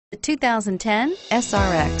The 2010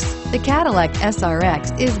 SRX. The Cadillac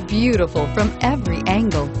SRX is beautiful from every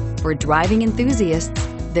angle. For driving enthusiasts,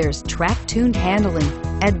 there's track-tuned handling,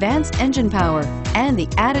 advanced engine power, and the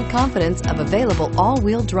added confidence of available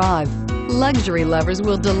all-wheel drive. Luxury lovers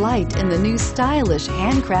will delight in the new stylish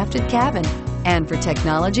handcrafted cabin. And for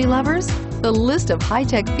technology lovers, the list of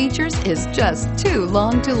high-tech features is just too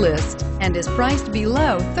long to list and is priced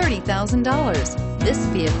below $30,000. This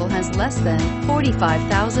vehicle has less than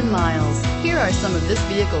 45,000 miles. Here are some of this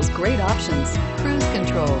vehicle's great options: cruise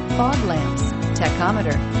control, fog lamps,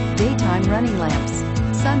 tachometer, daytime running lamps,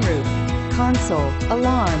 sunroof, console,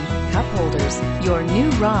 alarm, cup holders. Your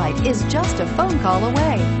new ride is just a phone call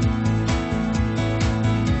away.